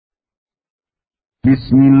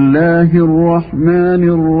بسم الله الرحمن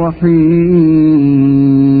الرحيم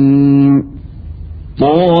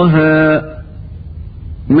طه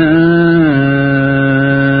ما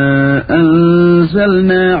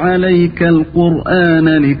أنزلنا عليك القرآن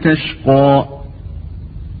لتشقى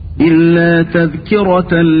إلا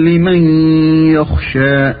تذكرة لمن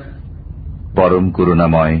يخشى পরম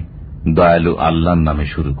করুণাময় দয়ালু আল্লাহর নামে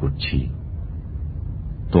শুরু করছি।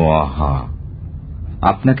 তোহা,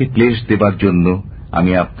 আপনাকে ক্লেশ দেবার জন্য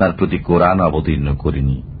আমি আপনার প্রতি কোরআন অবতীর্ণ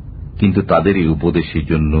করিনি, কিন্তু তাদেরই উপদেশের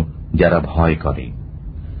জন্য যারা ভয় করে।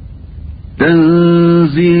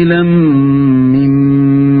 تنزيلا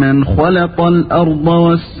ممن خلق الأرض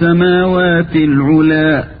والسماوات العلى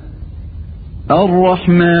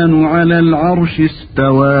الرحمن على العرش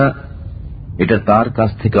استوى এটা তার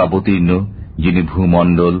কাছ থেকে অবতীর্ণ যিনি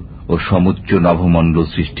ভূমণ্ডল ও সমুচ্চ নভমণ্ডল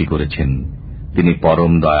সৃষ্টি করেছেন। তিনি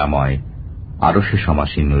পরম দয়াময়, আরশে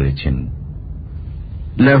সমাসীন রয়েছেন।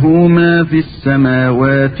 له ما في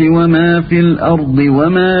السماوات وما في الأرض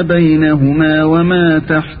وما بينهما وما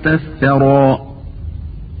تحت الثرى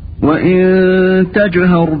وإن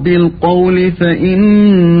تجهر بالقول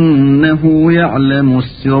فإنه يعلم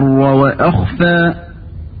السر وأخفى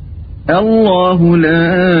الله لا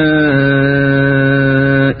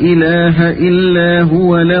إله إلا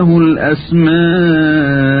هو له الأسماء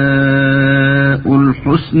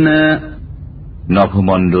الحسنى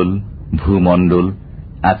নভমণ্ডল, ভূমণ্ডল,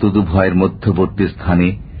 এতদুভয়ের মধ্যবর্তী স্থানে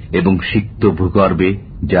এবং সিক্ত ভূগর্ভে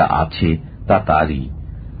যা আছে তা তারই।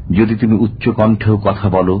 যদি তুমি উচ্চ কণ্ঠেও কথা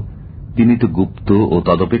বলো, তিনি তো গুপ্ত ও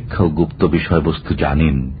তদপেক্ষাও গুপ্ত বিষয়বস্তু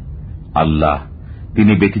জানেন। আল্লাহ,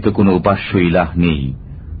 তিনি ব্যতীত কোনো উপাস্য ইলাহ নেই,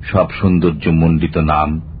 সব সৌন্দর্য মণ্ডিত নাম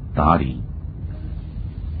তাঁরই।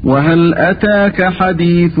 وهل أتاك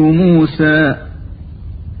حديث موسى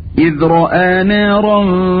إذ رأى نارا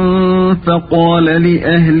فقال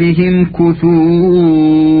لأهلهم كثوا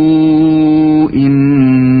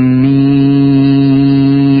إني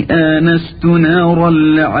آنست نارا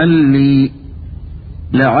لعلي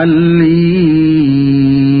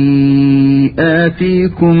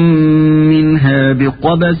آتيكم منها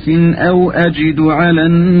بقبس أو أجد على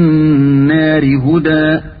النار هدى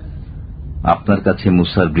আপনার কাছে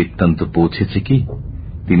মুসার বৃত্তান্ত পৌঁছেছে কি?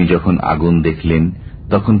 তিনি যখন আগুন দেখলেন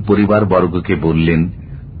তখন পরিবার বর্গকে বললেন,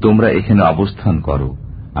 তোমরা এখানে অবস্থান করো,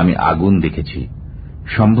 আমি আগুন দেখেছি।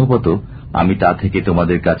 সম্ভবত আমি তা থেকে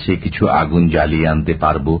তোমাদের কাছে কিছু আগুন জ্বালিয়ে আনতে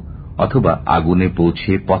পারব, অথবা আগুনে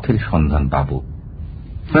পৌঁছে পথের সন্ধান পাব।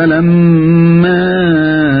 فلما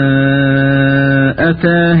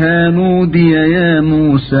أتاها نودي يا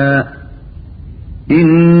موسى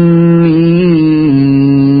إني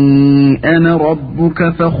أنا ربك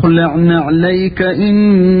فاخلع نعليك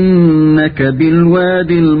إنك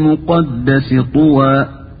بالوادي المقدس طوى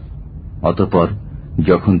অতঃপর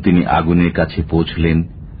যখন তিনি আগুনের কাছে পৌঁছলেন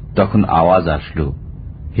তখন আওয়াজ আসলো,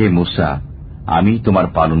 হে মুসা, আমি তোমার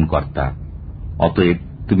পালনকর্তা, অতএব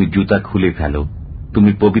তুমি জুতা খুলে ফেলো,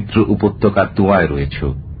 তুমি পবিত্র উপত্যকার তুয়ায় রয়েছ।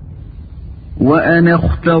 وأنا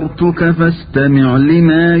اخترتك فاستمع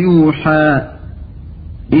لما يوحى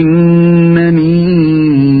إنني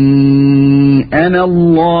أنا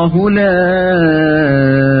الله لا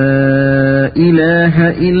إله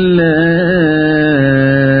إلا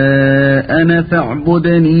أنا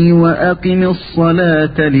فاعبدني وأقم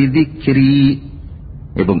الصلاة لذكري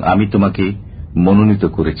এবং আমি তোমাকে মনোনীত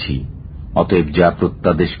করেছি, অতএব যা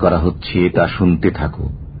প্রত্যাদেশ করা হচ্ছে তা শুনতে থাকো।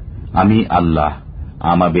 আমি আল্লাহ,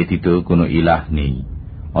 আমা ব্যতীত কোনো ইলাহ নেই,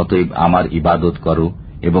 অতএব আমার ইবাদত করো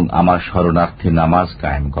এবং আমার শরণার্থে নামাজ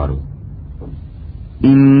কায়েম করো।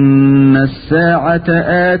 إن الساعة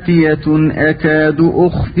آتية أكاد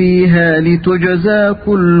أخفيها لتجزى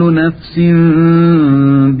كل نفس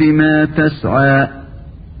بما تسعى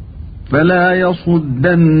فلا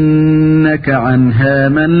يصدنك عنها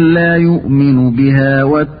من لا يؤمن بها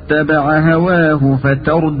واتبع هواه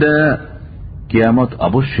فتردى কিয়ামত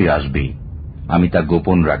অবশ্যই আসবে, আমি তা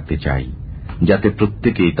গোপন রাখতে চাই, যাতে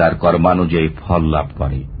প্রত্যেকেই তার কর্মানুযায়ী ফল লাভ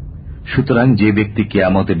করে। সুতরাং যে ব্যক্তি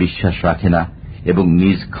কিয়ামতে বিশ্বাস রাখে না এবং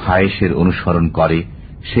নিজ খায়েশের অনুসরণ করে,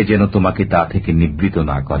 সে যেন তোমাকে তা থেকে নিবৃত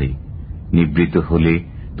না করে। নিবৃত হলে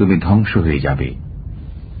তুমি ধ্বংস হয়ে যাবে।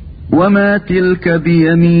 وما تلك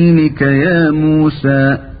بيمينك يا موسى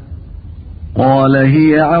قال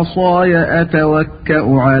هي عصاي أتوكأ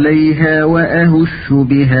عليها وأهش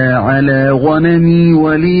بها على غنمي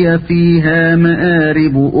ولي فيها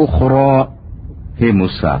مآرب أخرى হে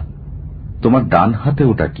মুসা, তোমার ডান হাতে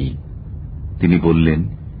ওটা কি? তিনি বললেন,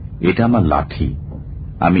 এটা আমার লাঠি,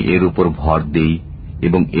 আমি এর উপর ভর দেই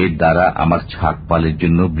এবং এর দ্বারা আমার ছাগ পালের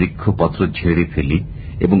জন্য বৃক্ষপত্র ঝেড়ে ফেলি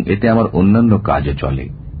এবং এতে আমার অন্যান্য কাজও চলে।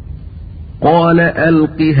 قال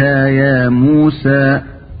ألقها يا موسى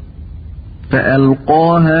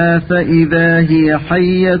فألقاها فإذا هي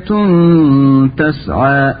حية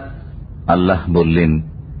تسعى আল্লাহ বললেন,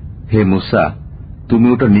 হে মূসা, তুমি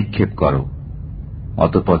ওটা নিক্ষেপ করো।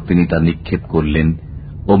 অতঃপর তিনি তা নিক্ষেপ করলেন,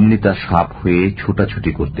 অমনি তা সাপ হয়ে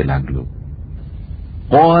ছোটাছুটি করতে লাগল।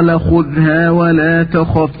 قال خذها ولا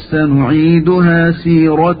تخف سنعيدها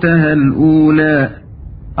سيرتها الأولى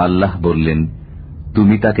আল্লাহ বললেন,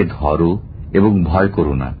 তুমি তাকে ধরো এবং ভয়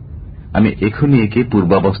করো না, আমি এখনই একে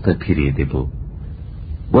পূর্বাবস্থায় ফিরিয়ে দেব।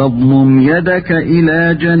 واضمم يدك إلى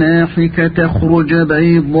جناحك تخرج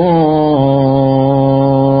بيضاء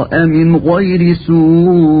من غير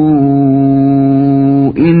سوء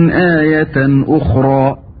آية أخرى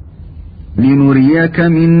لنريك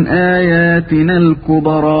من آياتنا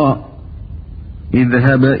الكبرى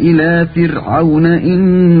اذهب إلى فرعون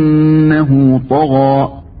إنه طغى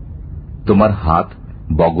তোমার হাত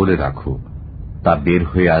বগলে রাখো, তা বের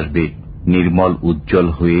হয়ে আসবে নির্মল উজ্জ্বল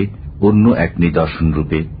হয়ে অন্য এক নিদর্শন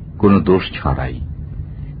রূপে, কোন দোষ ছাড়াই।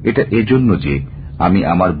 এটা এজন্য যে আমি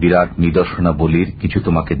আমার বিরাট নিদর্শনাবলীর কিছু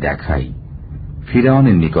তোমাকে দেখাই।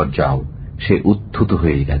 ফিরআউনের নিকট যাও, সে উত্থিত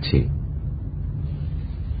হয়ে গেছে।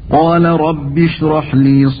 قال رب اشرح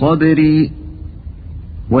لي صدري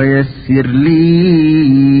ويسر لي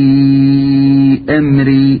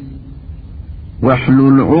أمري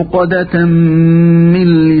واحلل عقدة من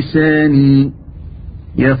لساني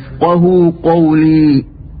يفقهوا قولي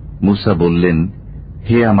মূসা বললেন,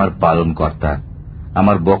 হে আমার পালনকর্তা,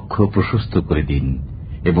 আমার বক্ষ প্রশস্ত করে দিন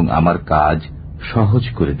এবং আমার কাজ সহজ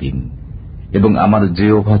করে দিন এবং আমার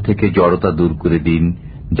জিহ্বা থেকে জড়তা দূর করে দিন,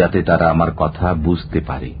 যাতে তারা আমার কথা বুঝতে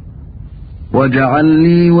পারে। واجعل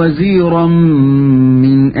لي وزيرا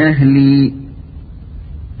من أهلي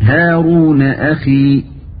هارون أخي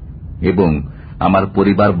এবং আমার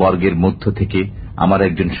পরিবার বর্গের মধ্য থেকে আমার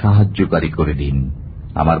একজন সাহায্যকারী করে দিন,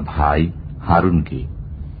 আমার ভাই হারুনকে।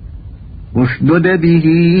 اشدد به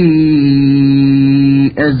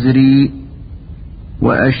أزري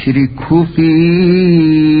وأشركه في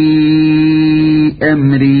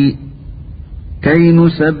أمري كي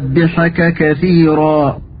نسبحك كثيرا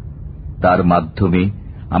তার মাধ্যমে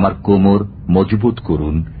আমার কোমর মজবুত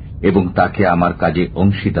করুন এবং তাকে আমার কাজে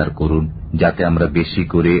অংশীদার করুন, যাতে আমরা বেশি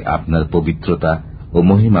করে আপনার পবিত্রতা ও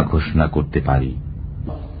মহিমা ঘোষণা করতে পারি।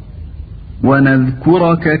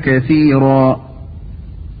 ونذكرك كثيرا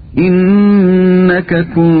إنك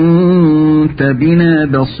كنت بنا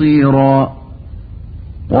بصيرا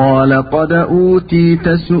قال قد أوتيت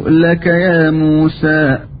سؤلك يا موسى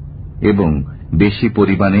এবং বেশি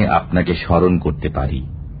পরিমাণে আপনাকে স্মরণ করতে পারি,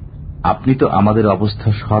 আপনি তো আমাদের অবস্থা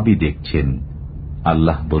সবই দেখছেন।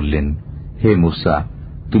 আল্লাহ বললেন, হে মূসা,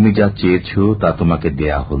 তুমি যা চেয়েছ তা তোমাকে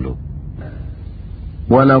দেয়া হল।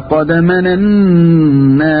 وَلَقَدْ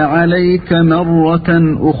مَنَنَّا عَلَيْكَ مَرَّةً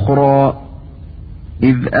أُخْرَى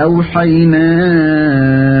إِذْ أَوْحَيْنَا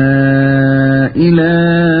إِلَى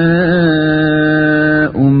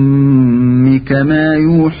أُمِّكَ مَا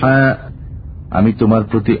يُوحَى আমি তোমার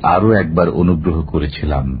প্রতি আরো একবার অনুগ্রহ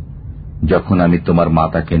করেছিলাম, যখন আমি তোমার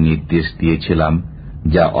মাতাকে নির্দেশ দিয়েছিলাম,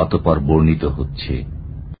 যা অতঃপর বর্ণিত হচ্ছে।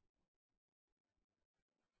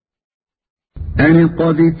 أن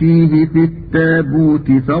قذفيه في التابوت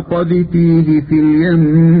فقذفيه في اليم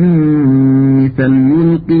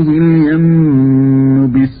فليلقه اليم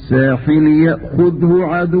بالساحل يأخذه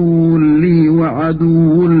عدو لي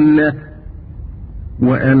وعدو له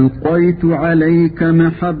وألقيت عليك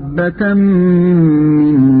محبة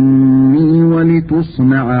مني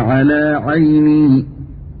ولتصنع على عيني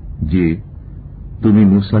যে তুমি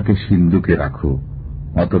মূসাকে সিন্ধুকে রাখো,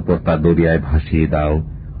 অতঃপর তা দরিয়ায় ভাসিয়ে দাও,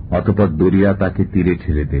 অতঃপর দরিয়া তাকে তীরে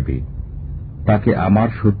ঠেলে দেবে, তাকে আমার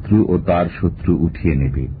শত্রু ও তার শত্রু উঠিয়ে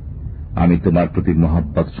নেবে। আমি তোমার প্রতি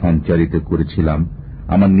মহব্বত সঞ্চারিত করেছিলাম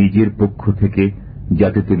আমার নিজের পক্ষ থেকে,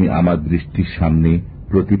 যাতে তুমি আমার দৃষ্টির সামনে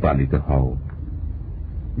প্রতিপালিত হও।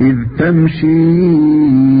 إذ تمشي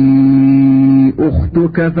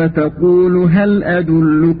أختك فتقول هل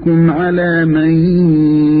أدلكم على من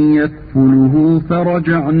يكفله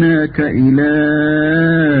فرجعناك إلى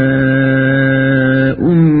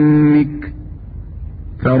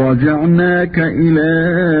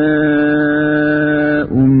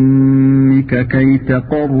أمك كي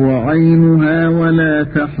تقر عينها ولا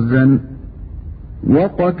تحزن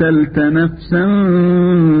وقتلت نفسا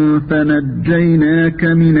فنجيناك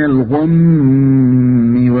من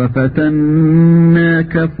الغم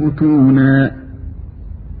وفتناك فتونا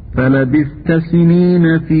فلبثت سنين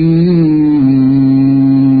في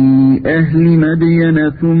أهل مدين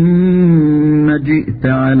ثم جئت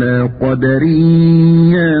على قدري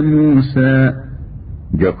يا موسى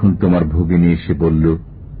যখন তোমার ভগিনী এসে বলল,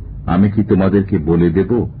 আমি কি তোমাদেরকে বলে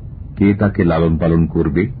দেব কে তাকে লালন পালন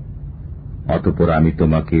করবে? অতঃপর আমি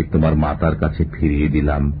তোমাকে তোমার মাতার কাছে ফিরিয়ে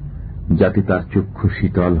দিলাম, যাতে তার চক্ষু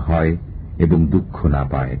শীতল হয় এবং দুঃখ না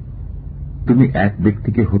পায়। তুমি এক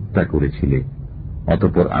ব্যক্তিকে হত্যা করেছিলে,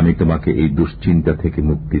 অতঃপর আমি তোমাকে এই দুশ্চিন্তা থেকে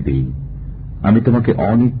মুক্তি দিই। আমি তোমাকে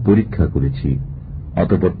অনেক পরীক্ষা করেছি,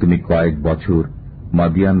 অতঃপর তুমি কয়েক বছর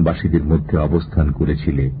মাদিয়ানবাসীদের মধ্যে অবস্থান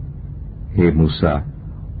করেছিলে। হে মূসা,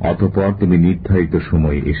 অতঃপর তুমি নির্ধারিত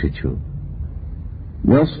সময়ে এসেছ।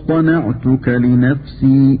 واصطنعتك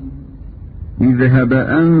لنفسي اذهب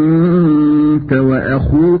أنت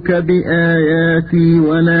وأخوك بآياتي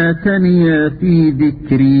ولا تنيا في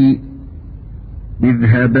ذكري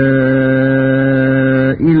اذهبا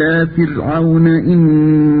إلى فرعون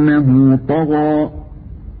إنه طغى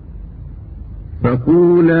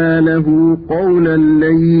فقولا له قولا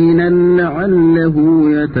لينا لعله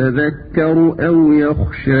يتذكر أو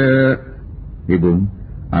يخشى। এবং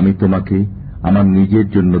আমি তোমাকে আমার নিজের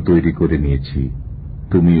জন্য তৈরি করে নিয়েছি।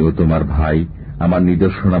 তুমি ও তোমার ভাই আমার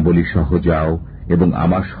নিদর্শনাবলী সহ যাও এবং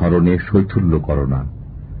আমার স্মরণে শৈথুল্য করো না।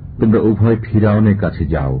 তোমরা উভয় ফিরাউনের কাছে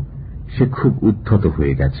যাও, সে খুব উদ্ধত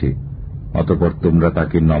হয়ে গেছে। অতঃপর তোমরা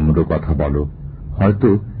তাকে নম্র কথা বলো,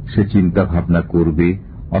 হয়তো সে চিন্তা ভাবনা করবে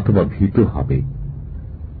অথবা ভীত হবে।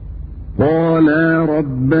 قَالَا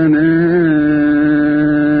رَبَّنَا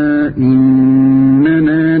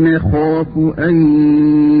إِنَّنَا نَخَافُ أَن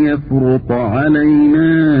يَفْرُطَ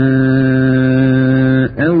عَلَيْنَا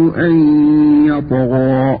أَوْ أَن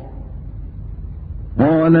يَطْغَى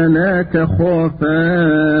قَالَ لَا تَخَافَا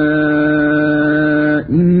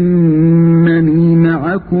إِنَّنِي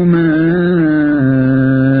مَعَكُمَا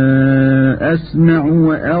أَسْمَعُ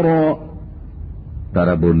وَأَرَى।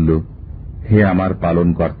 তারা বলল, হে আমার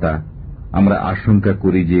পালনকর্তা, আমরা আশঙ্কা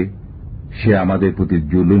করি যে সে আমাদের প্রতি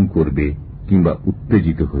জুলুম করবে কিংবা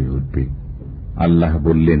উত্তেজিত হয়ে উঠবে। আল্লাহ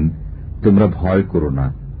বললেন, তোমরা ভয় করো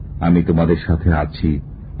না, আমি তোমাদের সাথে আছি,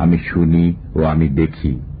 আমি শুনি ও আমি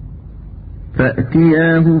দেখি।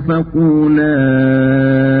 فَأْتِيَاهُ فَقُولَا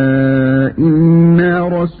إِنَّا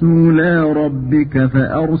رَسُولَا رَبِّكَ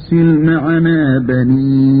فَأَرْسِلْ مَعَنَا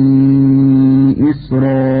بَنِي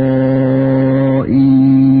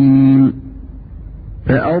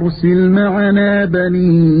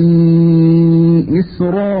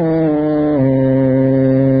إسرائيل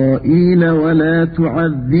ولا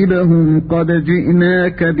تعذبهم قد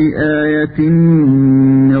جئناك بآية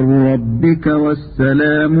من ربك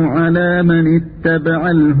والسلام على من اتبع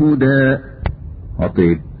الهدى।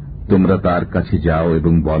 অতএব তোমরা তার কাছে যাও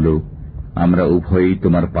এবং বলো, আমরা উভয়ই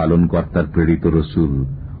তোমার পালনকর্তার প্রেরিত রসূল,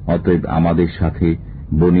 অতএব আমাদের সাথে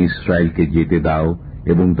বনী ইসরায়েলকে যেতে দাও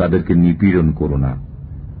এবং তাদেরকে নিপীড়ন করো না।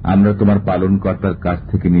 আমরা তোমার পালনকর্তার কাছ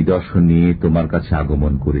থেকে নিদর্শন নিয়ে তোমার কাছে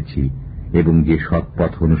আগমন করেছি এবং যে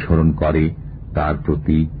সৎপথ অনুসরণ করে তার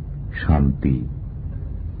প্রতি শান্তি।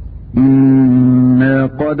 إِنَّا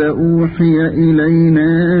قَدْ أُوحِيَ إِلَيْنَا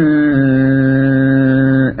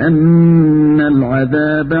أَنَّ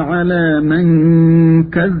الْعَذَابَ عَلَى مَنْ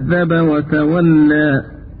كَذَّبَ وَتَوَلَّى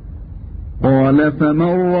قَالَ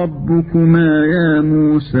فَمَنْ رَبُّكُمَا يَا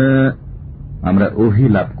مُوسَى। আমরা ওহী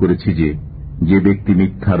লাভ করেছি যে যে ব্যক্তি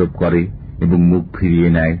মিথ্যারোপ করে এবং মুখ ফিরিয়ে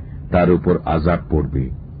নেয় তার উপর আযাব পড়বে।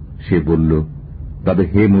 সে বলল, তবে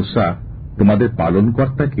হে মূসা, তোমাদের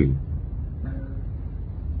পালনকর্তা কে?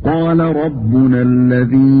 قَالَ رَبُّنَا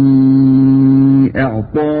الَّذِي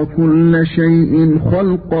أَعْطَى كُلَّ شَيْءٍ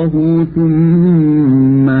خَلْقَهُ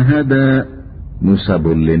ثُمَّ هَدَى। মূসা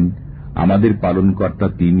বললেন, আমাদের পালনকর্তা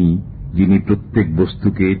তিনি, যিনি প্রত্যেক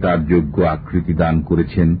বস্তুকে তার যোগ্য আকৃতি দান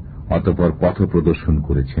করেছেন, অতঃপর পথ প্রদর্শন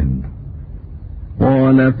করেছেন।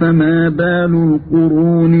 قَالَ فَمَا بَالُ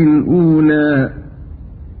الْقُرُونِ الْأُولَى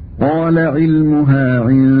قَالَ عِلْمُهَا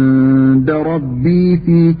عِندَ رَبِّي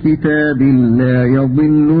فِي كِتَابٍ لَا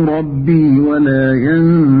يَضِلُّ رَبِّي وَلَا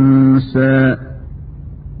يَنسَى।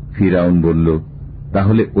 ফিরআউন বলল,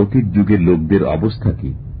 তাহলে অতীত যুগের লোকদের অবস্থা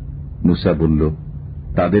কি? মূসা বলল,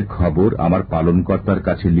 তাদের খবর আমার পালনকর্তার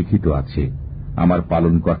কাছে লিখিত আছে। আমার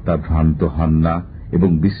পালনকর্তা ভ্রান্ত হন না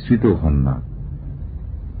এবং বিস্মৃত হন না।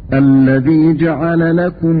 الذي جعل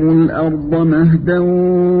لكم الأرض مهدا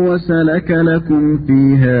وسلك لكم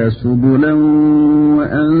فيها سبلا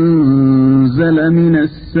وأنزل من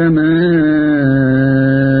السماء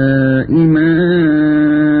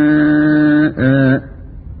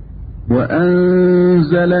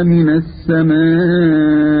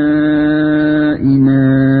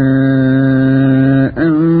ماء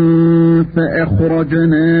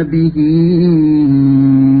فأخرجنا به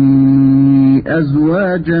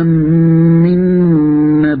أزواجا من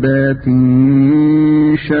نبات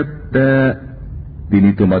شتى।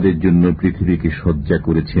 তিনি তোমাদের জন্য পৃথিবীকে সজ্জা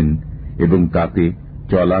করেছেন এবং তাতে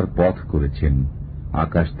চলার পথ করেছেন,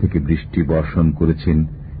 আকাশ থেকে বৃষ্টি বর্ষণ করেছেন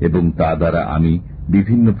এবং তা দ্বারা আমি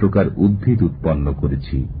বিভিন্ন প্রকার উদ্ভিদ উৎপন্ন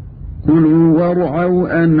করেছি। কুলু ওয়ারআউ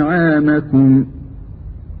আনআমাকুম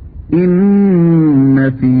ইন্না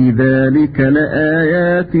ফী যালিকা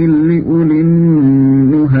লাআয়াতিন লিউলিন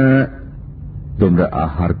নুহা। তোমরা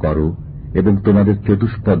আহার করো এবং তোমাদের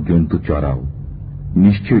চতুষ্পদ জন্তু চরাও,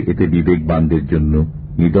 নিশ্চয় এতে বিবেকবানদের জন্য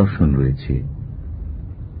নিদর্শন রয়েছে।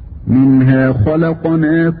 মিনহা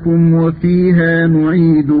খলাকনাকুম ওয়া ফীহা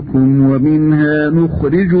নুঈদুকুম ওয়া মিনহা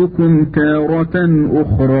নুখরিজুকুম তারাতান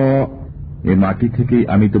উখরা। এ মাটি থেকেই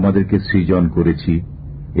আমি তোমাদেরকে সৃজন করেছি,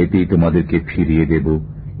 এতেই তোমাদেরকে ফিরিয়ে দেব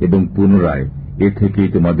এবং পুনরায় এ থেকেই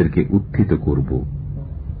তোমাদেরকে উত্থিত করব।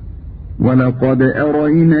 ওয়ালাকাদ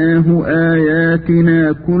আরাইনাহু আয়াতিনা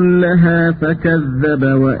কুল্লাহা ফাকাযযাব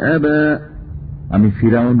ওয়া আবা। আমি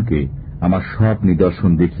ফিরআউনকে আমার সব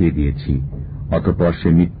নিদর্শন দেখিয়ে দিয়েছি, অতঃপর সে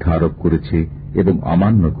মিথ্যা আরোপ করেছে এবং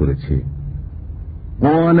অমান্য করেছে।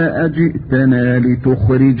 قال أجئتنا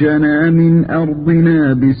لتخرجنا من أرضنا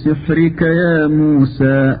بسحرك يا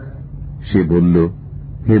موسى। সে বলল,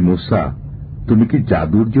 হে মূসা, তুমি কি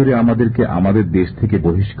জাদুর জোরে আমাদেরকে আমাদের দেশ থেকে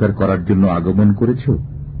বহিষ্কার করার জন্য আগমন করেছ?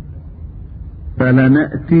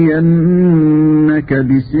 فلنأتينك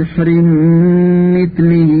بسحر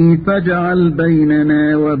مثله فاجعل بيننا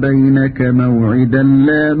وبينك موعدا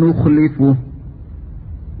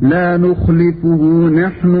لا نخلفه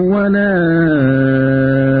نحن ولا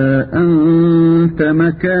أنت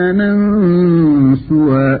مكانا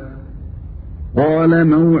سوى قال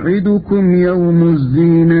موعدكم يوم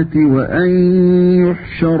الزينة وأن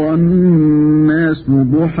يحشر الناس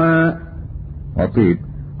ضحى। অতএব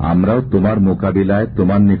আমরাও তোমার মোকাবিলায়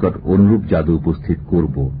তোমার নিকট অনুরূপ জাদু উপস্থিত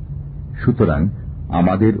করব। সুতরাং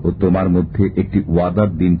আমাদের ও তোমার মধ্যে একটি ওয়াদার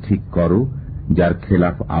দিন ঠিক করো, যার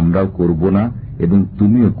খেলাফ আমরাও করব না এবং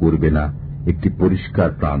তুমিও করবে না, একটি পরিষ্কার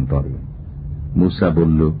প্রান্তরে। মূসা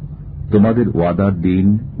বলল, তোমাদের ওয়াদার দিন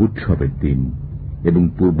উৎসবের দিন এবং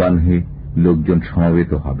পূর্বাহ্নে লোকজন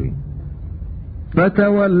সমবেত হবে।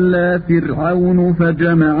 فتولى فرعون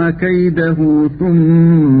فجمع كيده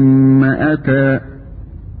ثم أتى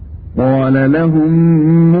قال لهم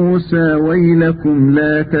موسى ويلكم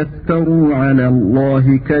لا تفتروا على الله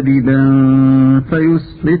كذبا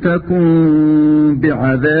فيسحتكم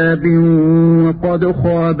بعذاب وقد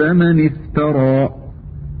خاب من افترى।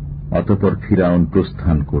 অতঃপর ফিরআউন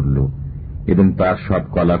প্রস্থান করল এবং তার সব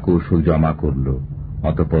কলাকৌশল জমা করল,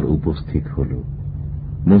 অতঃপর উপস্থিত হল।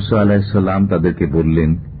 মূসা আলাইহিস সালাম তাদেরকে বললেন,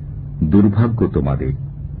 দুর্ভাগ্য তোমাদের,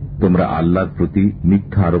 তোমরা আল্লাহর প্রতি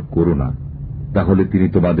মিথ্যা আরোপ করো না, তাহলে তিনি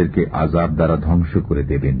তোমাদেরকে আযাব দ্বারা ধ্বংস করে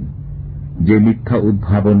দেবেন। যে মিথ্যা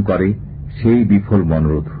উদ্ভাবন করে সেই বিফল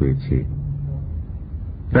মনোরথ হয়েছে।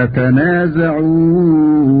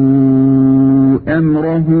 فتنازعوا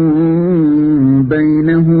أمرهم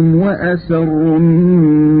بينهم وأسروا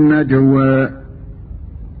النجوى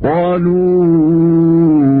قالوا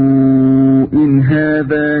إن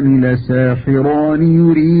هذان لساحران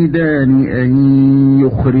يريدان أن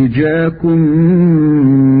يخرجاكم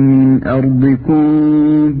من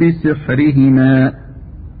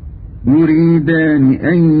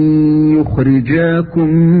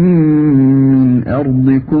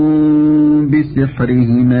أرضكم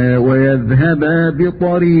بسحرهما ويذهبا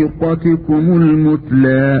بطريقتكم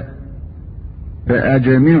المثلى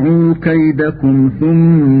فأجمعوا كيدكم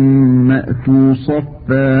ثم أتوا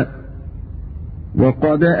صفا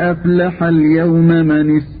وقد أفلح اليوم من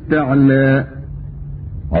استعلى।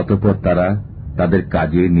 অতঃপর তারা তাদের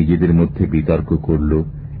কাজে নিজেদের মধ্যে বিতর্ক করল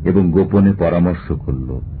এবং গোপনে পরামর্শ করল।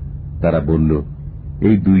 তারা বলল,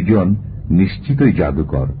 এই দুইজন নিশ্চিতই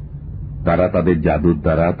জাদুকর, তারা তাদের জাদুর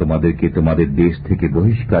দ্বারা তোমাদেরকে তোমাদের দেশ থেকে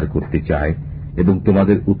বহিষ্কার করতে চায় এবং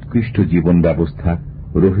তোমাদের উৎকৃষ্ট জীবন ব্যবস্থা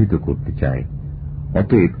রহিত করতে চায়।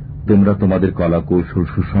 অতএব তোমরা তোমাদের কলা কৌশল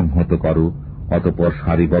সুসংহত করো, অতঃপর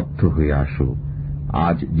সারিবদ্ধ হয়ে আসো।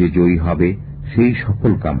 আজ যে জয়ী হবে সেই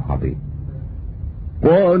সফল কাম হবে।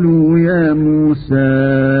 قالوا يا موسى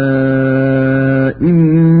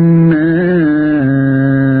إما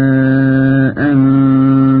أن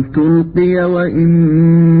تلقي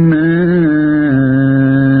وإما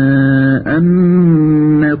أن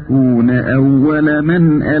نكون أول من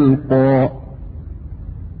ألقى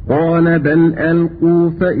قال بل ألقوا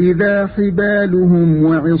فإذا حبالهم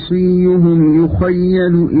وعصيهم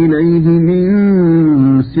يخيل إليه من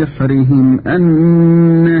سحرهم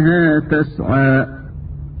أنها تسعى।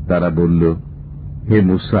 তারা বলল, হে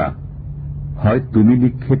মূসা, হয় তুমি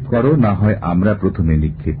নিক্ষেপ করো, না হয় আমরা প্রথমে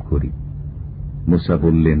নিক্ষেপ করি। মূসা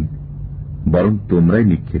বললেন, বরং তোমরাই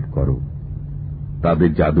নিক্ষেপ করো। তাদের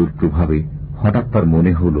জাদুর প্রভাবে হঠাৎ তার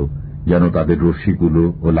মনে হল যেন তাদের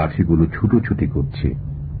রশ্মিগুলো ও লাঠিগুলো ছুটোছুটি করছে।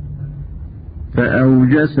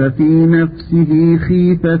 فأوجس في نفسه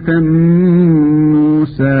خيفة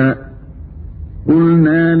موسى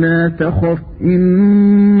قلنا لا تخف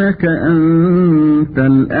إنك أنت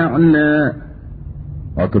الأعلى।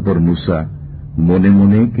 অতঃপর মূসা মনে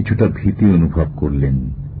মনে কিছুটা ভীতি অনুভব করলেন।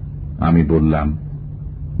 আমি বললাম,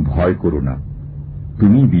 ভয় করো না,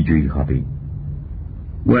 তুমি বিজয়ী হবে।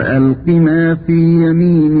 وألق ما في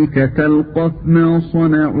يمينك تلقف ما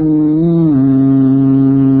صنعوا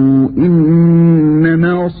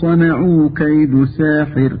إنما صنعوا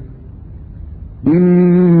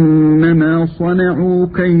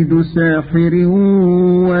كيد ساحر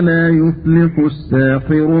ولا يفلح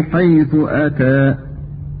الساحر حيث أتى।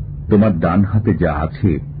 তোমার ডান হাতে যা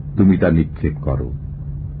আছে তুমি তা নিক্ষেপ করো,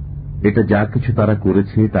 এটা যা কিছু তারা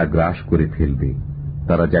করেছে তা গ্রাস করে ফেলবে।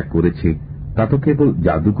 তারা যা করেছে তা তো কেবল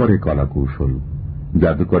জাদুকরের কলাকৌশল,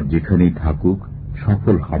 জাদুকর যেখানেই থাকুক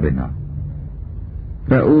সফল হবে না।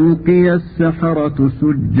 فألقي السحرة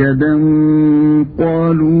سجدا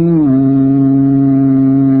قالوا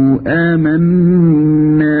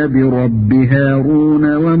آمنا برب هارون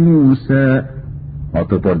وموسى।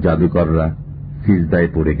 অতঃপর জাদুকররা সিজদায়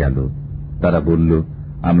পড়ে গেল। তারা বলল,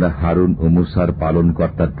 আমরা হারুন ও মুসার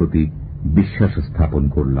পালনকর্তার প্রতি বিশ্বাস স্থাপন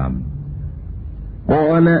করলাম।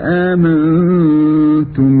 قال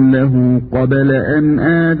آمنتم له قبل أن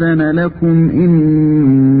آذن لكم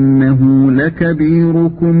إنه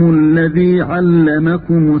لكبيركم الذي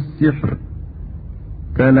علمكم السحر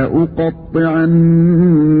فلأقطعن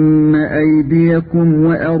أيديكم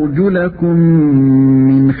وأرجلكم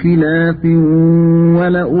من خلاف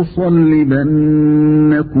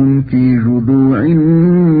ولأصلبنكم في جذوع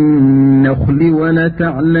النخل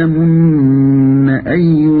ولتعلمن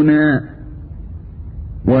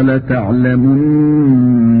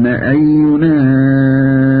أينا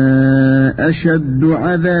أشد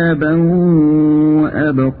عذابا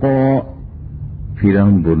وأبقى।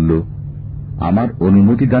 ফিরআউন বলল, আমার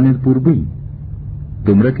অনুমতি দানের পূর্বেই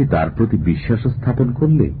তোমরা কি তার প্রতি বিশ্বাস স্থাপন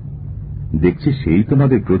করলে? দেখছি সেই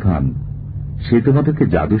তোমাদের প্রধান, সে তোমাদেরকে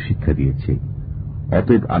জাদু শিক্ষা দিয়েছে।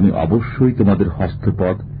 অতএব আমি অবশ্যই তোমাদের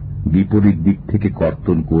হস্তপদ বিপরীত দিক থেকে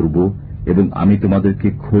কর্তন করব এবং আমি তোমাদেরকে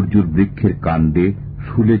খরজুর বৃক্ষের কাণ্ডে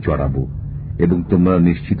শুলে চড়াব এবং তোমরা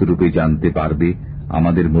নিশ্চিত রূপে জানতে পারবে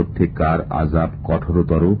আমাদের মধ্যে কার আযাব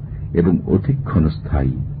কঠোরতর এবং অধিক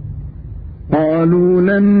ক্ষণস্থায়ী। قالوا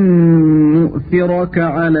لن نؤثرك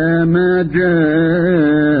على ما جاءنا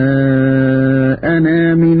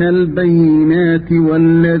من البينات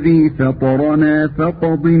والذي فطرنا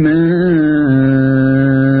فاقض ما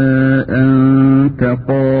أنت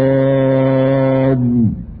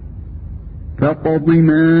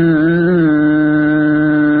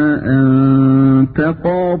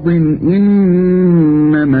قاض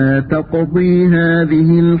إنما تقضي هذه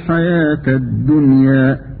الحياة الدنيا।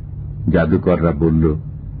 জাদুকররা বলল,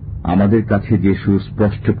 আমাদের কাছে যে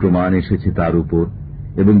সুস্পষ্ট প্রমাণ এসেছে তার উপর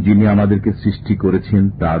এবং যিনি আমাদেরকে সৃষ্টি করেছেন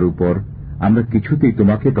তার উপর আমরা কিছুতেই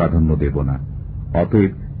তোমাকে প্রাধান্য দেব না।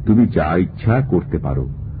 অতএব তুমি যা ইচ্ছা করতে পারো,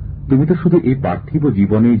 তুমি তো শুধু এই পার্থিব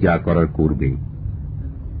জীবনেই যা করার করবে।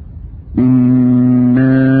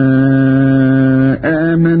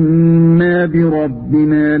 آمنا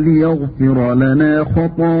بربنا ليغفر لنا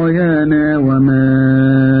خطايانا وما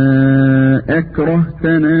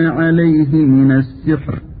أكرهتنا عليه من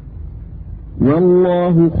السحر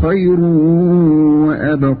والله خير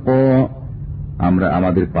وأبقى। আমরা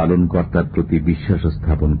আমাদের পালনকর্তার প্রতি বিশ্বাস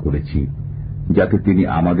স্থাপন করেছি যাতে তিনি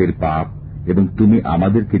আমাদের পাপ এবং তুমি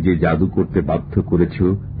আমাদেরকে যে জাদু করতে বাধ্য করেছ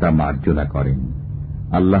তা মার্জনা করেন।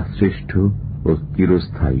 আল্লাহ শ্রেষ্ঠ ও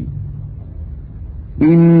চিরস্থায়ী।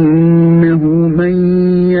 إنه من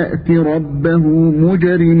يأت ربه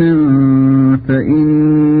مجرما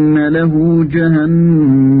فإن له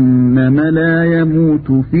جهنم لا يموت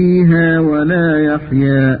فيها ولا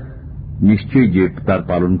يحيا। নিশ্চয়ই যে তার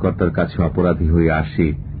পালনকর্তার কাছে অপরাধী হয়ে আসে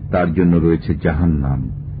তার জন্য রয়েছে জাহান্নাম,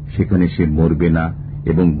 সেখানে সে মরবে না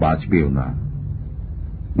এবং বাঁচবেও না।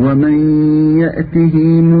 ومن يأته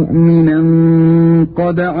مؤمنا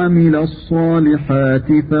قد عمل الصالحات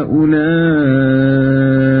فأولئك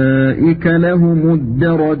لهم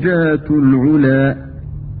الدرجات العلى।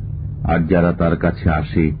 আর যারা তার কাছে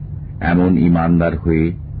আসে এমন ঈমানদার হয়ে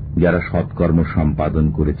যারা সৎকর্ম সম্পাদন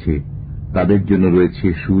করেছে তাদের জন্য রয়েছে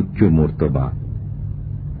সুউচ্চ মর্তবা।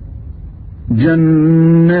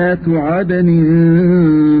 جنات عدن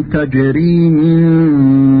تجري من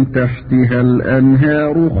تحتها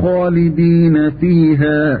الأنهار خالدين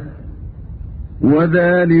فيها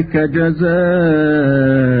وذلك جزاء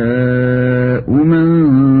من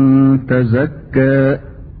تزكى।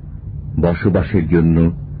 বসবাসের জন্য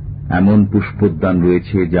এমন পুষ্পোদ্যান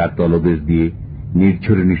রয়েছে যার তলদেশ দিয়ে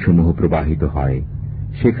নির্ঝরণীসমূহ প্রবাহিত হয়,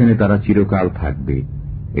 সেখানে তারা চিরকাল থাকবে।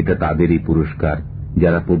 এটা তাদেরই পুরস্কার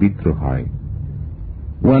যারা পবিত্র হয়।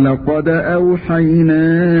 وَلَقَدْ أَوْحَيْنَا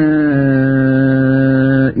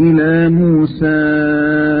إِلَى مُوسَى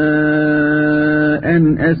أَنْ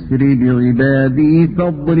أَسْرِ بِعِبَادِي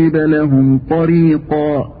فَاضْرِبْ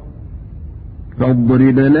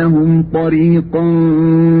لَهُمْ طَرِيقًا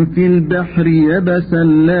فِي الْبَحْرِ يَبَسًا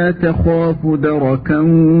لَا تَخَافُ دَرَكًا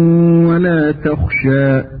وَلَا تَخْشَى।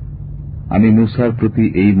 আমি মূসার প্রতি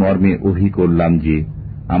এই মর্মে ওহী করলাম যে,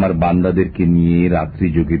 আমার বান্দাদেরকে নিয়ে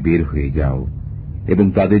রাত্রি যোগে বের হয়ে যাও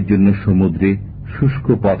এবং তাদের জন্য সমুদ্রে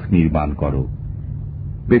শুষ্ক পথ নির্মাণ করো।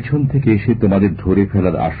 পেছন থেকে এসে তোমাদের ধরে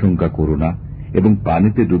ফেলার আশঙ্কা করো না এবং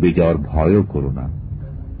পানিতে ডুবে যাওয়ার ভয়ও করো না।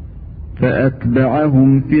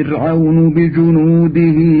 فأتبعهم فرعون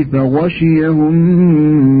بجنوده فغشيهم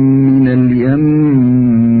من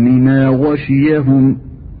اليم ما غشيهم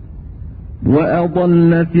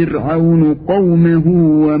وأضل فرعون قومه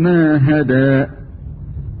وما هدى।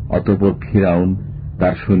 অতঃপর ফিরআউন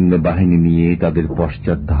তার সৈন্যবাহিনী নিয়ে তাদের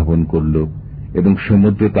পশ্চাৎ ধাবন করল এবং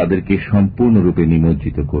সমুদ্র তাদেরকে সম্পূর্ণরূপে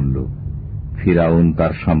নিমজ্জিত করল। ফিরআউন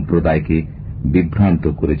তার সম্প্রদায়কে বিভ্রান্ত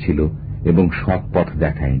করেছিল এবং সৎ পথ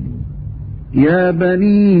দেখায়নি। ইয়া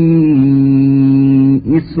বনী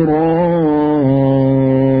ইসরাঈল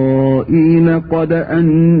قد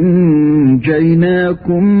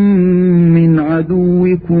أنجيناكم من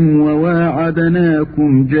عدوكم وواعدناكم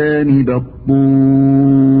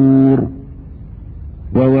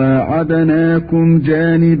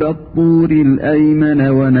جانب الطور الأيمن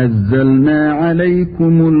ونزلنا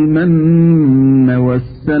عليكم المن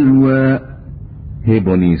والسلوى। হে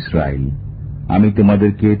বনী ইসরাইল, আমি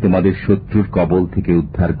তোমাদেরকে তোমাদের শত্রুর কবল থেকে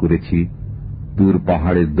উদ্ধার করেছি, তুর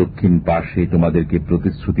পাহাড়ের দক্ষিণ পার্শ্বে তোমাদেরকে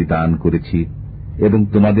প্রতিশ্রুতি দান করেছি এবং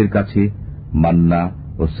তোমাদের কাছে মান্না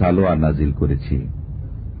ও সালোয়া নাজিল করেছি।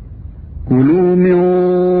 কুলু মিন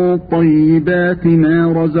তাইয়্যিবাতি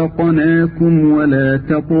মা রাযাকনাকুম ওয়া লা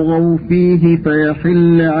তাতগাউ ফীহি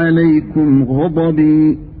ফায়াহিল্লা আলাইকুম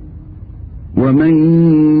গাদাবী ওয়া মান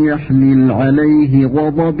ইয়াহলিল আলাইহি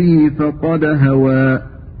গাদাবী ফাকাদ হাওয়া।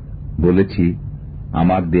 বলেছি,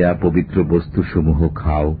 আমার দেয়া পবিত্র বস্তুসমূহ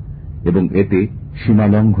খাও এবং এতে সীমা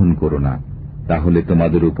লঙ্ঘন করো না, তাহলে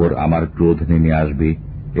তোমাদের উপর আমার ক্রোধ নেমে আসবে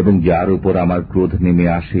এবং যার উপর আমার ক্রোধ নেমে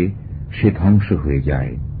আসে সে ধ্বংস হয়ে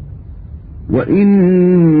যায়।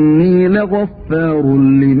 وَإِنِّي لَغَفَّارٌ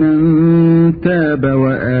لِمَن تَابَ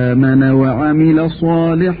وَآمَنَ وَعَمِلَ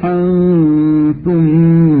صَالِحًا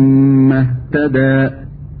ثُمَّ اهْتَدَى।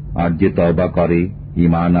 আর যে তওবা করে,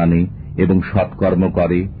 ঈমান আনে এবং সৎকর্ম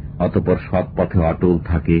করে, অতঃপর সৎ পথে অটল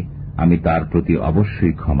থাকে, আমি তার প্রতি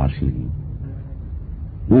অবশ্যই ক্ষমাশীল।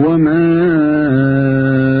 وَمَا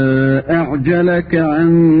أَعْجَلَكَ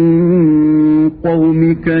عَن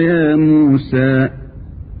قَوْمِكَ يَا مُوسَى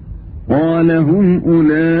قَالَ هُمْ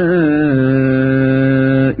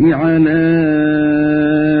أُولَاءِ عَلَى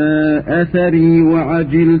أَثَرِي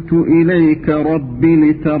وَعَجِلْتُ إِلَيْكَ رَبِّ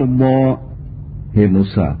لِتَرْضَى। হে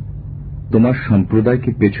মূসা, তোমার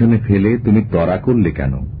সম্প্রদায়কে পেছনে ফেলে তুমি ত্বরা করলে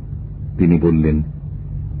কেন? তিনি বললেন,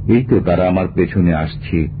 এই তো তারা আমার পেছনে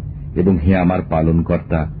আসছে এবং হে আমার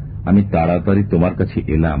পালনকর্তা, আমি তাড়াতাড়ি তোমার কাছে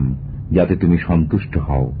এলাম যাতে তুমি সন্তুষ্ট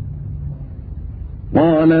হও।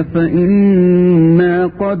 قال فإنا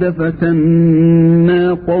قد فتنا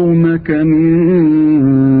قومك من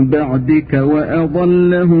بعدك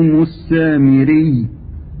وأضلهم السامري।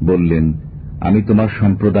 বললেন, আমি তোমার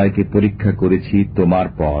সম্প্রদায়কে পরীক্ষা করেছি তোমার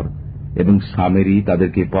পর এবং সামেরি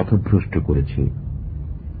তাদেরকে পথভ্রষ্ট করেছে।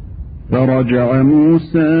 فرجع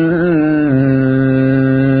موسى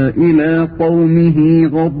إلى قومه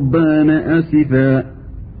غضبان أسفا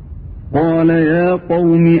قال يا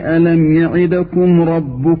قوم ألم يعدكم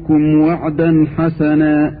ربكم وعدا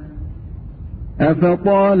حسنا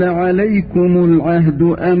أفطال عليكم العهد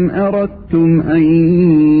أم أردتم أن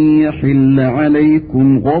يحل عليكم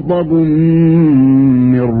غضب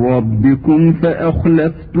من ربكم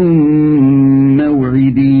فأخلفتم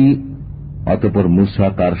موعدي। অতঃপর মূসা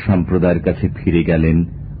তার সম্প্রদায়ের কাছে ফিরে গেলেন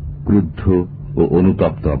ক্রুদ্ধ ও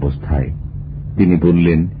অনুতপ্ত অবস্থায়। তিনি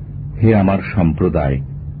বললেন, হে আমার সম্প্রদায়,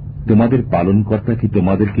 তোমাদের পালনকর্তা কি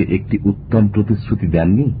তোমাদেরকে একটি উত্তম প্রতিশ্রুতি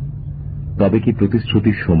দেননি? তবে কি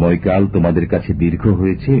প্রতিশ্রুতির সময়কাল তোমাদের কাছে দীর্ঘ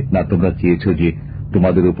হয়েছে, না তোমরা চেয়েছ যে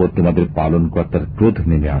তোমাদের উপর তোমাদের পালনকর্তার ক্রোধ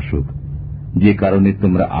নেমে আসুক, যে কারণে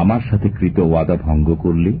তোমরা আমার সাথে কৃত ওয়াদা ভঙ্গ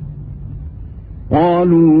করলে?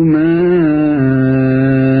 قالوا ما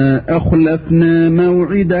أخلفنا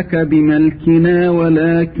موعدك بملكنا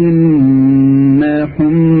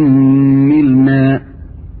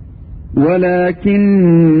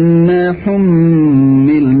ولكننا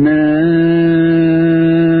حملنا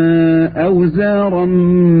أوزارا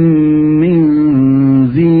من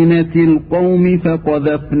زينة القوم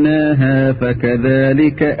فقذفناها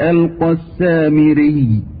فكذلك ألقى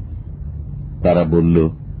السامري তারা বলল,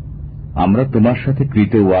 আমরা তোমার সাথে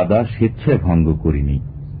কৃত ওয়াদা স্বেচ্ছায় ভঙ্গ করিনি,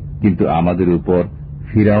 কিন্তু আমাদের উপর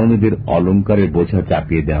ফিরাউনদের অলঙ্কারের বোঝা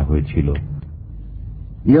চাপিয়ে দেওয়া হয়েছিল।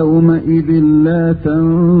 يومئذ لا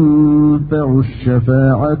تنفع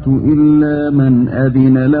الشفاعة إلا من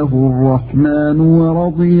أذن له الرحمن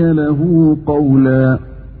ورضي له قولا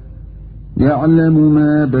يعلم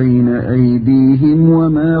ما بين أيديهم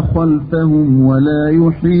وما خلفهم ولا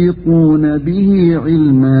يحيطون به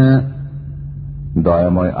علما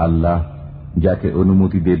দয়াময় আল্লাহ যাকে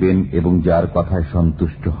অনুমতি দেবেন এবং যার কথায়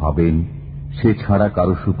সন্তুষ্ট হবেন, সে ছাড়া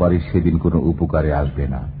কারো সুপারিশ সেদিন কোনো উপকারে আসবে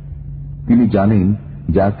না। তিনি জানেন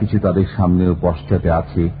যা কিছু তাদের সামনে ও পশ্চাতে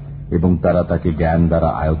আছে এবং তারা তাকে জ্ঞান দ্বারা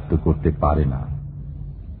আয়ত্ত করতে পারে না।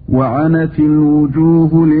 وعنت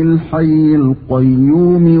الوجوه للحي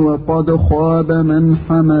القيوم وقد خاب من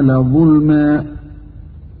حمل ظلما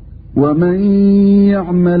ومن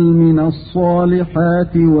يعمل من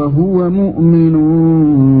الصالحات وهو مؤمن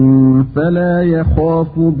فلا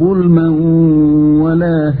يخاف ظلما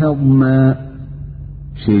ولا هضما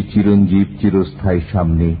সেই চিরঞ্জীব চিরস্থায়ী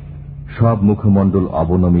সামনে সব মুখমণ্ডল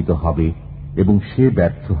অবনমিত হবে এবং সে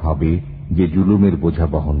ব্যর্থ হবে যে জুলুমের বোঝা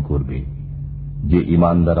বহন করবে। যে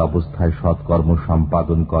ঈমানদার অবস্থায় সৎকর্ম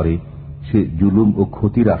সম্পাদন করে সে জুলুম ও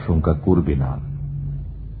ক্ষতির আশঙ্কা করবে না।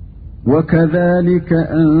 وكذلك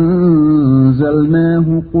أنزلناه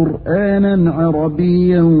قرآنا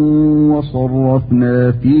عربيا وصرفنا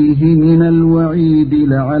فيه من الوعيد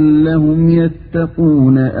لعلهم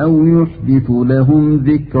يتقون أو يحدث لهم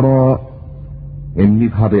ذكرا এমনি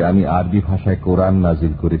ভাবে আমি আরবি ভাষায় কোরআন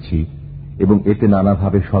নাজিল করেছি এবং এতে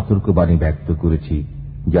নানাভাবে সতর্কবাণী ব্যক্ত করেছি,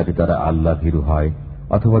 যাতে তারা আল্লাহ ভীরু হয়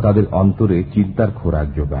অথবা তাদের অন্তরে চিন্তার খোরাক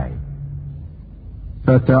যোগায়।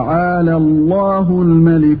 فتعالى الله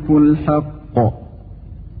الملك الحق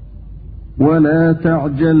ولا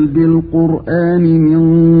تعجل بالقرآن من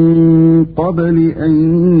قبل أن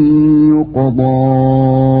يقضى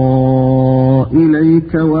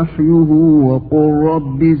إليك وحيه وقل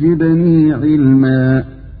رب زدني علما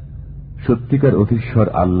সত্যিকার অধীশ্বর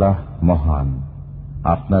আল্লাহ মহান।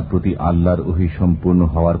 আপনার প্রতি আল্লাহর ওহী সম্পূর্ণ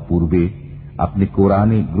হওয়ার পূর্বে আপনি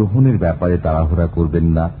কোরআনে গ্রহণের ব্যাপারে তাড়াহুড়া করবেন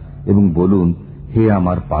না এবং বলুন, হে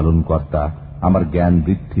আমার পালনকর্তা, আমার জ্ঞান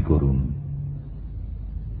বৃদ্ধি করুন।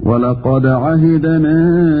 وَلَقَدْ عَهِدْنَا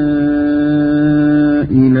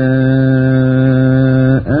إِلَى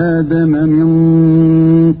آدَمَ مِنْ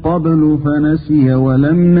قَبْلُ فَنَسِيَ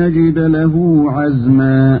وَلَمْ نَجِدْ لَهُ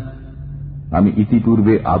عَزْمًا আমি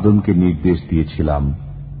ইতিপূর্বে আদমকে নির্দেশ দিয়েছিলাম,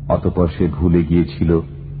 অতঃপর সে ভুলে গিয়েছিল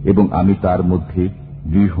এবং আমি তার মধ্যে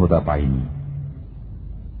দৃঢ়তা পাইনি।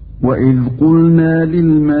 وَإِذْ قُلْنَا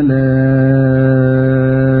لِلْمَلَائِكَةِ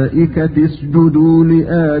اسْجُدُوا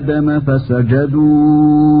لِآدَمَ فَسَجَدُوا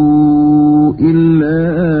إِلَّا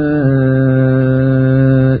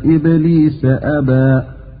إِبْلِيسَ أَبَى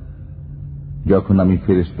যখন আমি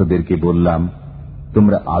ফেরেশতাদেরকে বললাম,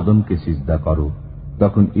 তোমরা আদমকে সিজদা করো,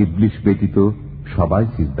 তখন ইবলিস ব্যতীত সবাই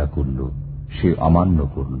সিজদা করল, সে অমান্য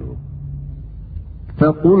করল।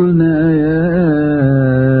 فَقُلْنَا يَا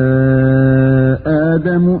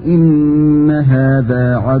آدَمُ إِنَّ هَذَا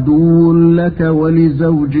عَدُوٌّ لَكَ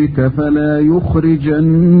وَلِزَوْجِكَ فَلَا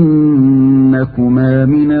يُخْرِجَنَّكُمَا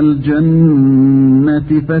مِنَ الْجَنَّةِ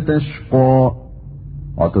فَتَشْقَى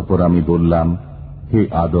অতঃপর আমি বললাম, হে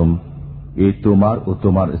আদম, এ তোমার ও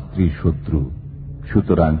তোমার স্ত্রীর শত্রু,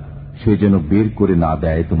 সুতরাং সে যেন বের করে না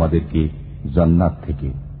দেয় তোমাদেরকে জান্নাত থেকে,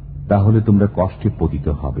 তাহলে তোমরা কষ্টে পতিত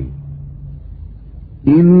হবে।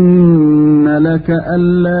 إِنَّ لَكَ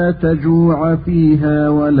أَلَّا تَجُوعَ فِيهَا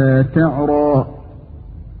وَلَا تَعْرَى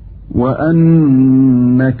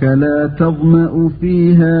وَأَنَّكَ لَا تَظْمَأُ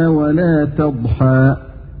فِيهَا وَلَا تَضْحَى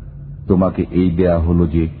তোমাকে এই দেয়া হলো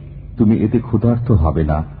যে তুমি এতে ক্ষুধার্ত হবে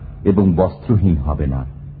না এবং বস্ত্রহীন হবে না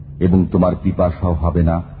এবং তোমার পিপাসাও হবে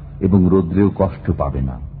না এবং রৌদ্রেও কষ্ট পাবে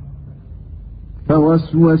না।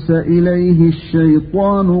 فوسوس إليه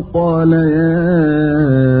الشيطان قال يا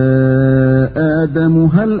آدم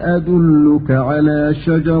هل أدلك على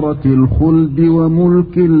شجرة الخلد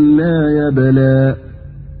وملك لا يبلى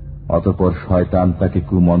অতঃপর শয়তান তাকে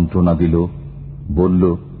কুমন্ত্রণা দিল, বলল,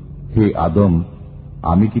 হে আদম,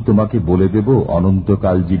 আমি কি তোমাকে বলে দেব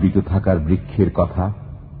অনন্তকাল জীবিত থাকার বৃক্ষের কথা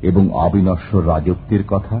এবং অবিনশ্বর রাজত্বের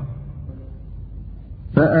কথা?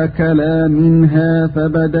 فأكلا منها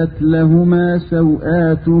فبدت لهما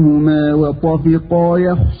سوآتهما وطفقا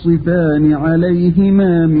يخصفان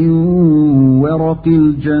عليهما من ورق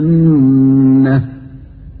الجنة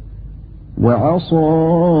وعصى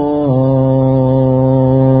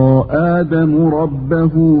آدم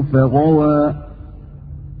ربه فغوى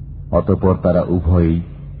অতঃপর তারা উভয়েই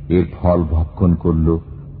এর ফল ভক্ষণ করল।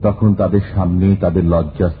 তখন তাদের সামনে তাদের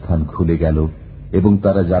লজ্জাস্থান খুলে গেল এবং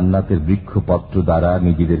তারা জান্নাতের বৃক্ষপত্র দ্বারা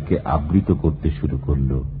নিজেদেরকে আবৃত করতে শুরু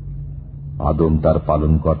করল। আদম তার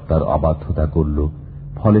পালনকর্তার অবাধ্যতা করল,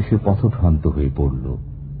 ফলে সে পথভ্রান্ত হয়ে পড়ল।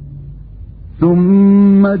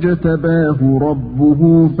 ثم اجتباه ربه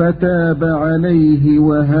فتاب عليه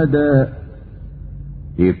وهدى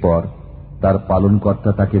এরপর তার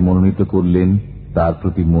পালনকর্তা তাকে মনোনীত করলেন, তার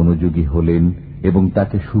প্রতি মনোযোগী হলেন এবং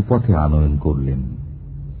তাকে সুপথে আনয়ন করলেন।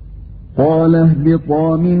 قال اهبطا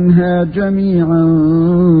منها جميعا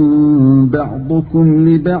بعضكم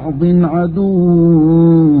لبعض عدو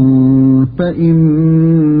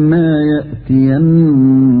فإما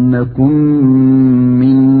يأتينكم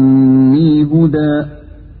مني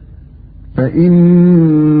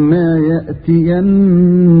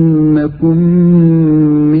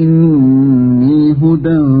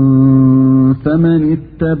هدى فمن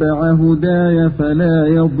اتبع هداي فلا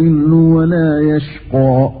يضل ولا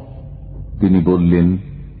يشقى তিনি বললেন,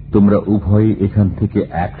 তোমরা উভয়ে এখান থেকে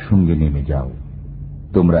একসঙ্গে নেমে যাও,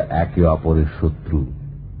 তোমরা একে অপরের শত্রু।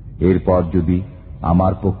 এরপর যদি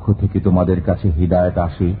আমার পক্ষ থেকে তোমাদের কাছে হিদায়াত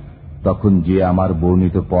আসে, তখন যে আমার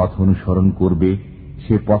বর্ণিত পথ অনুসরণ করবে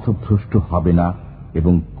সে পথভ্রষ্ট হবে না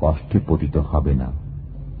এবং কষ্টে পতিত হবে না।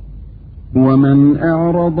 ومن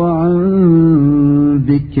أعرض عن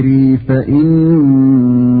ذكري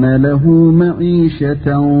فإن له معيشة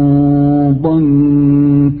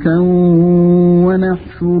ضنكا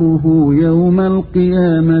ونحشره يوم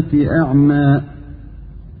القيامة أعمى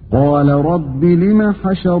قال رب لم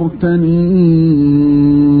حشرتني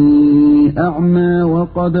أعمى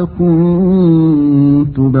وقد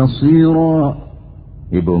كنت بصيرا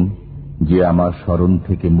এবং যে আমার স্মরণ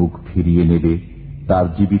থেকে মুখ ফিরিয়ে নেবে তার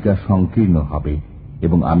জীবিকা সংকীর্ণ হবে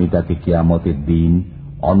এবং আমি তাকে কিয়ামতের দিন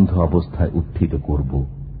অন্ধ অবস্থায় উত্থিত করব।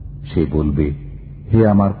 সে বলবে, হে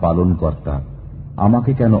আমার পালনকর্তা,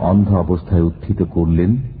 আমাকে কেন অন্ধ অবস্থায় উত্থিত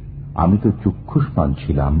করলেন? আমি তো চক্ষুষ্মান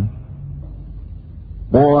ছিলাম।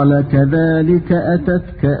 قال كذلك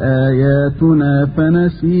أتتك آياتنا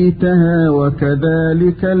فنسيتها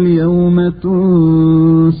وكذلك اليوم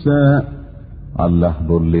تنسى আল্লাহ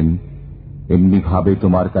বললেন, এমনি ভাবে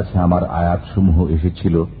তোমার কাছে আমার আয়াতসমূহ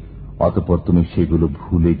এসেছিল, অতঃপর তুমি সেগুলো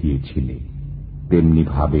ভুলে গিয়েছিলে, তেমনি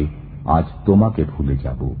ভাবে আজ তোমাকে ভুলে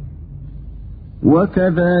যাব।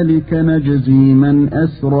 وكذلك نجزي من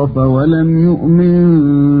أسرف ولم يؤمن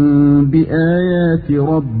بآيات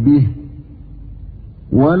ربه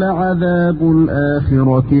ولعذاب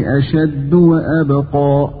الآخرة أشد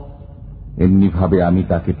وأبقى এমনি ভাবে আমি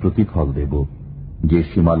তাকে প্রতিফল দেব যে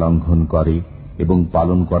সীমা লঙ্ঘন করে এবং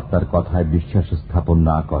পালনকর্তার কথায় বিশ্বাস স্থাপন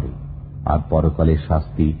না করে, আর পরকালের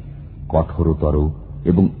শাস্তি কঠোরতর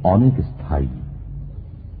এবং অনেক স্থায়ী।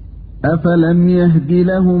 أفلم يهد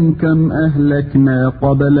لهم كم أهلكنا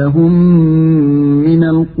قبلهم من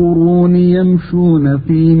القرون يمشون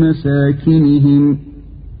في مساكنهم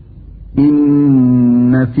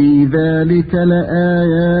إن في ذلك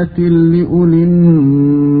لآيات لأولي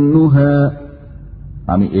النهى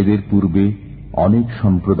আমি এদের পূর্বে অনেক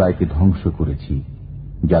সম্প্রদায়কে ধ্বংস করেছি,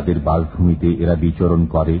 যাদের বাসভূমিতে এরা বিচরণ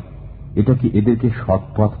করে। এটা কি এদেরকে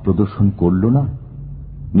সৎপথ প্রদর্শন করল না?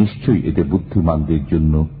 নিশ্চয়ই এতে বুদ্ধিমানদের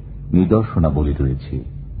জন্য নিদর্শনাবলী রয়েছে।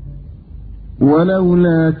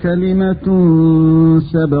 ولولا كلمة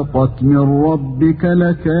سبقت من ربك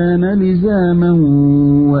لكان لزاما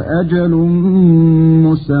وأجل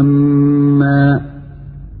مسمى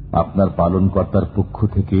আপনার পালনকর্তার পক্ষ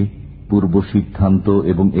থেকে পূর্ব সিদ্ধান্ত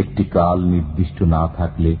এবং একটি কাল নির্দিষ্ট না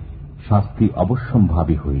থাকলে শাস্তি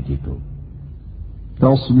অবশ্যম্ভাবী হয়ে যেত।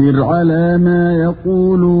 فاصبر على ما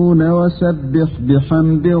يقولون وسبح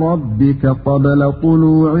بحمد ربك قبل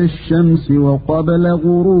طلوع الشمس وقبل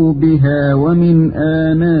غروبها ومن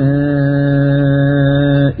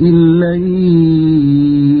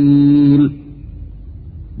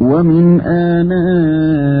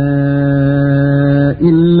آناء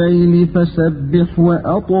الليل فسبح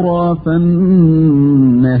وأطراف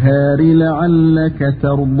النهار لعلك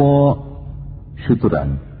ترضى সুতরাং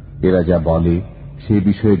এরা যা বলে সে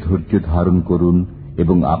বিষয়ে ধৈর্য ধারণ করুন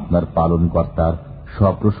এবং আপনার পালনকর্তার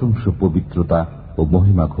সপ্রশংস পবিত্রতা ও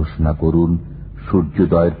মহিমা ঘোষণা করুন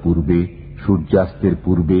সূর্যোদয়ের পূর্বে, সূর্যাস্তের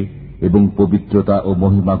পূর্বে, এবং পবিত্রতা ও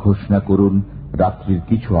মহিমা ঘোষণা করুন রাত্রির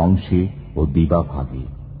কিছু অংশে ও দিবাভাগে।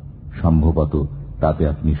 সম্ভবত তাতে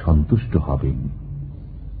আপনি সন্তুষ্ট হবেন।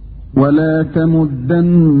 ولا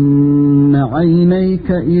تمدن عينيك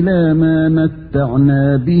إلى ما متعنا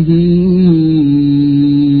به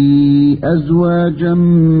أزواجا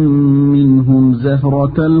منهم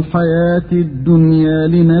زهرة الحياة الدنيا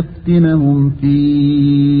لنفتنهم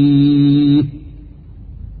فيه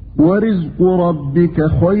ورزق ربك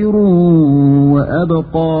خير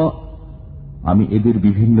وأبقى আমি এদের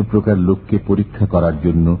বিভিন্ন প্রকার লোককে পরীক্ষা করার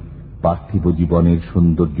জন্য পার্থিব জীবনের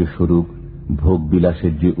সৌন্দর্য স্বরূপ ভোগ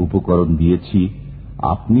বিলাসের যে উপকরণ দিয়েছি,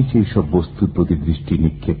 আপনি সেই সব বস্তুর প্রতি দৃষ্টি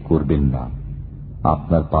নিক্ষেপ করবেন না।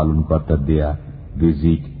 আপনার পালনকর্তার দেয়া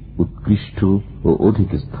রিজিক উৎকৃষ্ট ও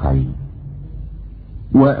অধিক স্থায়ী।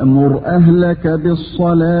 وَأْمُرْ أَهْلَكَ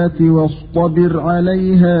بِالصَّلَاةِ وَاصْطَبِرْ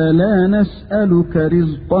عَلَيْهَا لَا نَسْأَلُكَ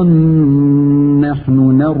رِزْقًا نَحْنُ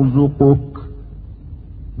نَرْزُقُكَ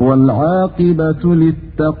وَالْعَاقِبَةُ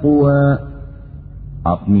لِلتَّقْوَى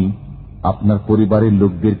আপনি আপনার পরিবারের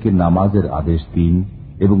লোকদেরকে নামাজের আদেশ দিন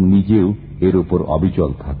এবং নিজেও এর উপর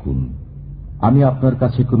অবিচল থাকুন। আমি আপনার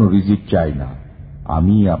কাছে কোনো রিজিক চাই না,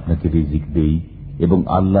 আমি আপনাকে রিজিক দেই এবং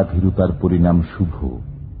আল্লাহ ভীরুতার পরিণাম শুভ।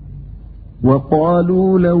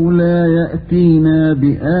 وَقَالُوا لَوْلَا يَأْتِينَا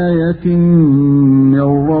بِآيَةٍ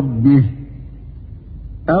مِّن رَّبِّهِ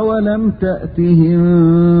أَوَلَمْ تَأْتِهِم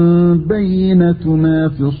بَيِّنَةُ مَا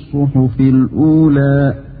فِي الصُّحُفِ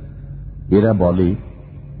الْأُولَى এরা বলে,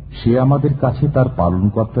 সে আমাদের কাছে তার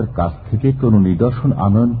পালনকর্তার কাছ থেকে কোনো নিদর্শন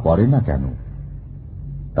আনয়ন করে না কেন?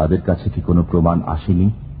 তাদের কাছে কি কোনো প্রমাণ আসেনি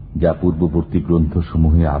যা পূর্ববর্তী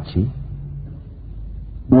গ্রন্থসমূহে আছে?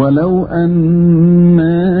 وَلَوْ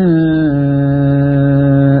أَنَّا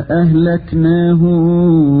أَهْلَكْنَاهُم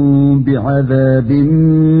بِعَذَابٍ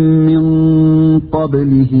مِّن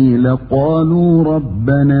قَبْلِهِ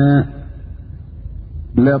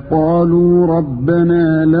لَقَالُوا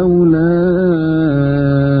رَبَّنَا لَوْلَا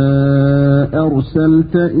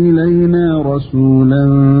أَرْسَلْتَ إِلَيْنَا رَسُولًا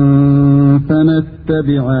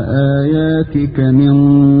فَنَتَّبِعَ آيَاتِكَ مِن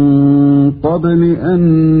قَبْلِ أَن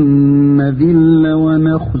نَّذِلَّ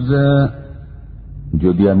وَنَخْزَىٰ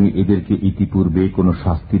যদি আমি এদেরকে ইতিপূর্বে কোনো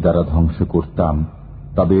শাস্তি দ্বারা ধ্বংস করতাম,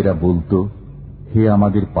 তবে এরা বলতো, হে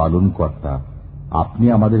আমাদের পালনকর্তা,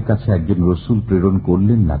 আপনি আমাদের কাছে একজন রসূল প্রেরণ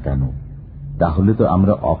করলেন না কেন? তাহলে তো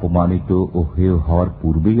আমরা অপমানিত ও হেয় হওয়ার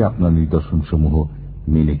পূর্বেই আপনার নিদর্শনসমূহ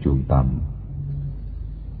মেনে চলতাম।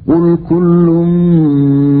 قُلْ كُلٌّ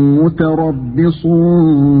مُّتَرَبِّصٌ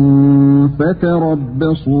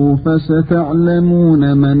فَتَرَبَّصُوا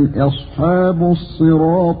فَسَتَعْلَمُونَ مَنْ أَصْحَابُ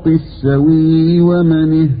الصِّرَاطِ السَّوِيِّ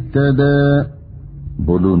وَمَنِ اهْتَدَى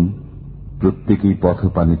বলুন, প্রত্যেকেই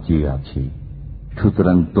পথপানে চেয়ে আছে,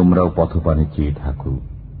 সুতরাং তোমরাও পথপানে চেয়ে থাকো।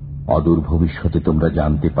 অদূর ভবিষ্যতে তোমরা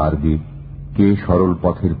জানতে পারবে কে সরল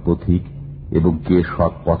পথের পথিক এবং কে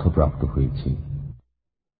সৎ পথপ্রাপ্ত হয়েছে।